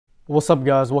What's up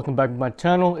guys, welcome back to my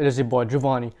channel. It is your boy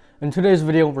Giovanni. In today's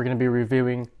video we're going to be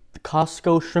reviewing the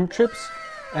Costco shrimp chips,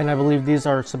 and I believe these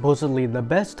are supposedly the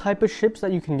best type of chips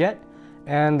that you can get,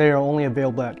 and they are only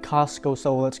available at Costco,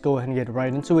 so let's go ahead and get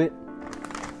right into it.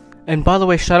 And by the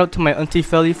way, shout out to my auntie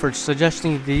Feli for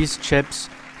suggesting these chips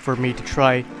for me to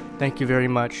try. Thank you very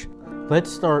much. Let's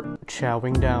start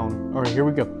chowing down. Alright, here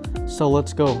we go. So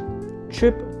let's go.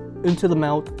 Chip into the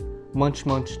mouth, munch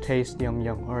munch, taste, yum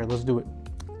yum. Alright, let's do it.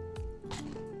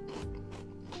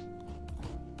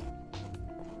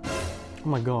 Oh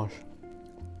my gosh.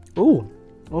 Oh,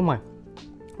 oh my.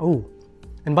 Oh.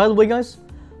 And by the way guys,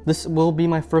 this will be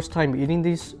my first time eating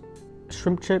these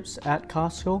shrimp chips at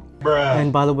Costco. Bruh.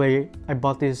 And by the way, I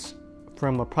bought these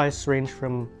from a price range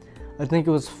from, I think it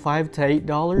was $5 to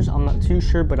 $8. I'm not too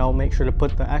sure, but I'll make sure to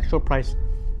put the actual price,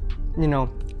 you know,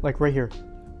 like right here.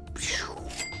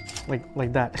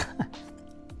 Like that.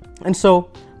 And so,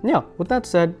 yeah, with that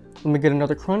said, let me get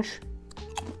another crunch.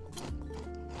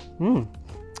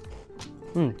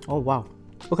 Oh wow.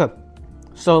 Okay,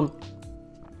 so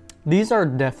these are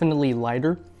definitely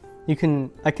lighter. I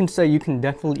can say you can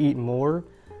definitely eat more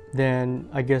than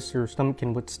I guess your stomach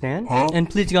can withstand. And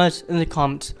please guys, in the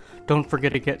comments, don't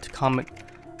forget to comment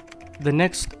the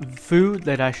next food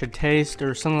that I should taste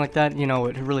or something like that. You know,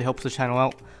 it really helps the channel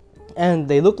out. And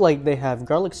they look like they have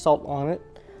garlic salt on it.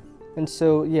 And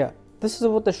so yeah, this is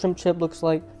what the shrimp chip looks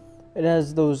like. It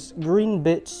has those green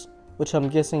bits, which I'm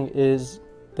guessing is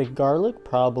the garlic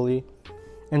probably.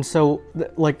 And so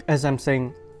like as I'm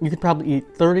saying, you could probably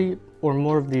eat 30 or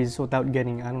more of these without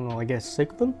getting, I don't know, I guess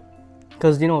sick of them,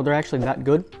 because you know they're actually that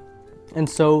good. And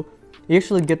so you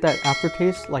actually get that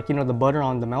aftertaste, like, you know, the butter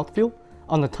on the mouthfeel,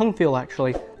 on the tongue feel.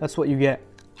 Actually, that's what you get.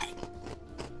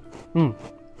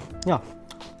 Yeah,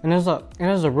 and it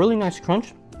has a really nice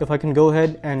crunch. If I can go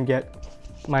ahead and get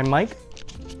my mic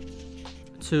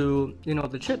to, you know,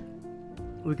 the chip,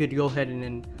 we could go ahead and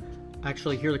then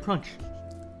actually hear the crunch.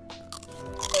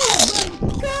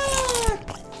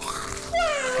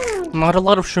 Not a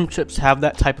lot of shrimp chips have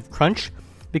that type of crunch,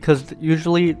 because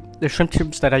usually the shrimp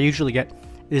chips that I usually get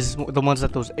is the ones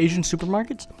at those Asian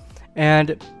supermarkets,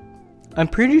 and I'm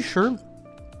pretty sure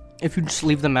if you just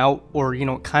leave them out or, you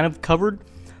know, kind of covered,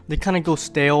 they kind of go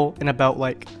stale in about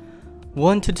like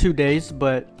 1 to 2 days.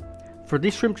 But for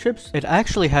these shrimp chips, it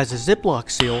actually has a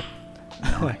Ziploc seal.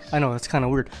 Nice. I know, that's kind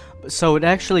of weird. So it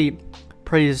actually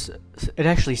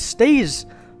stays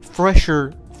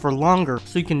fresher for longer,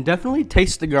 so you can definitely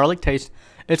taste the garlic taste.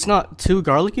 It's not too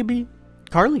garlicky,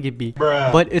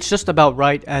 but it's just about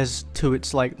right as to,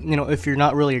 it's like, you know, if you're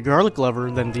not really a garlic lover,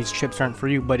 then these chips aren't for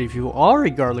you. But if you are a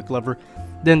garlic lover,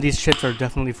 then these chips are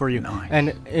definitely for you. Nice.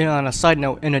 And on a side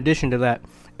note, in addition to that,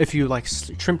 if you like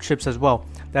shrimp chips as well,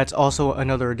 that's also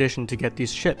another addition to get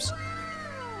these chips.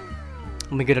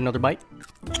 Let me get another bite.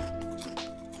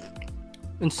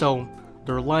 And so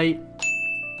they're light,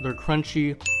 they're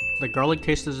crunchy, the garlic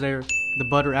taste is there, the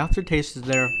butter aftertaste is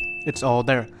there, it's all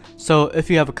there. So if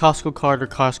you have a Costco card or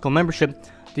Costco membership,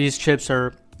 these chips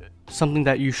are something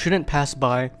that you shouldn't pass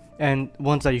by, and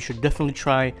ones that you should definitely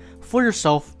try for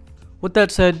yourself. With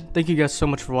that said, thank you guys so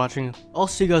much for watching. I'll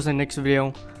see you guys in the next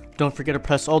video. Don't forget to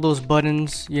press all those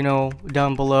buttons, you know,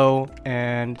 down below,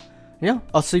 and yeah,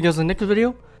 I'll see you guys in the next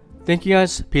video. Thank you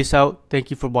guys, peace out,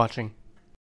 thank you for watching.